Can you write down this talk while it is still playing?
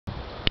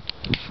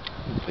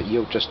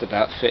You'll just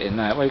about fit in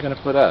that. Where are you going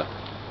to put her?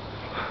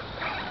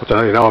 I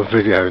don't know, I'm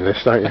videoing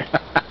this, don't you?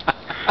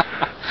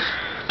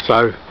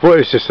 So, what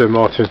is this then,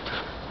 Martin?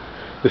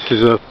 This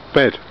is a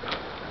bed.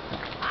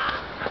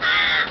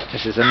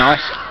 This is a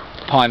nice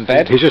pine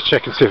bed. He's just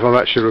checking to see if I'm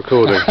actually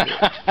recording.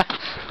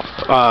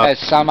 There's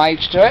some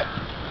age to it.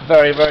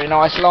 Very, very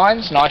nice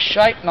lines, nice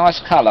shape,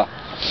 nice colour.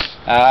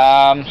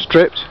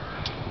 Stripped?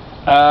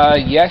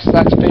 Yes,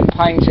 that's been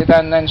painted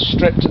and then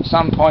stripped at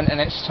some point in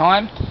its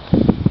time.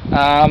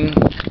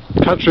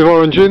 Country of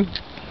origin?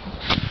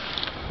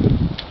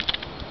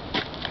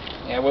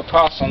 Yeah, we'll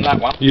pass on that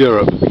one.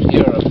 Europe.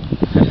 Europe.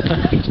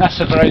 That's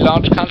a very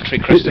large country,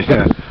 Christopher.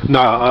 Yeah.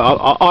 No,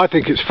 I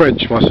think it's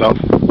French myself.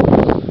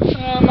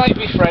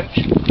 Maybe French.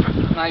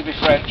 Maybe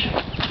French.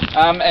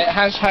 It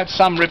has had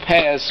some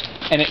repairs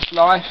in its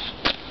life,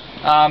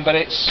 but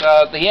it's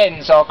the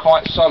ends are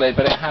quite solid,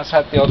 but it has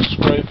had the odd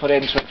screw put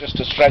into it just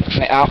to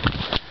strengthen it up.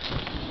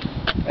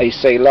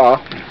 EC La.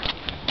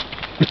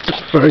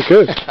 Very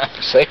good.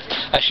 See,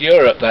 that's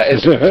Europe, that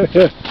is.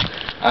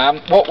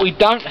 What we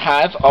don't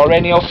have are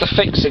any of the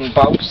fixing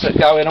bolts that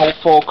go in all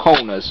four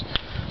corners.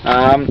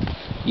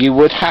 You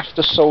would have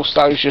to source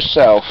those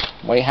yourself.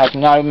 We have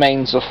no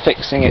means of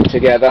fixing it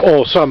together.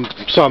 Or some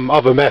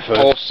other method.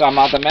 Or some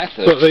other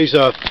method. But these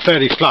are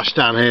fairly flush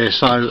down here,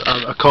 so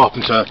a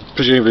carpenter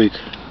presumably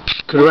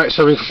could erect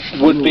something.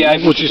 Would be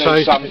able would to you do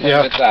say? something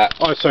Yeah, with that.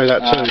 I'd say that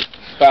too.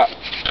 But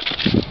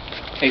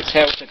it's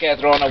held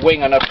together on a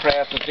wing and a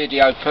prayer for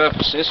video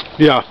purposes.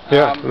 Yeah,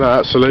 yeah, no,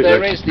 absolutely.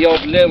 There is the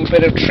odd little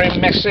bit of trim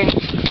missing,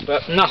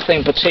 but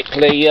nothing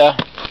particularly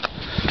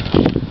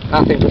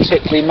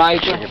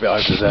major. A bit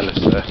overzealous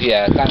there.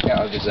 Yeah, don't get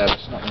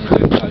overzealous, not when you're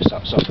doing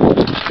close-ups of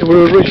it. It would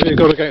have originally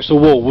gone against the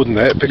wall, wouldn't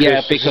it?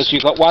 Because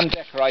you've got one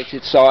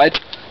decorated side,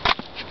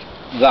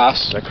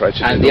 thus,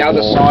 Decorated and in the the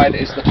other war. side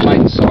is the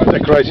plain side.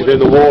 Decorated in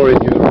the war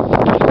in Europe.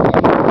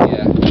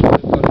 Yeah,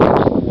 got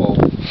against the wall.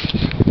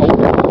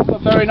 A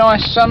very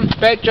nice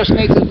bed, just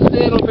needs a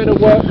little bit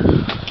of work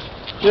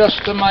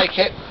just to make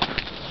it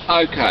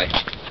okay.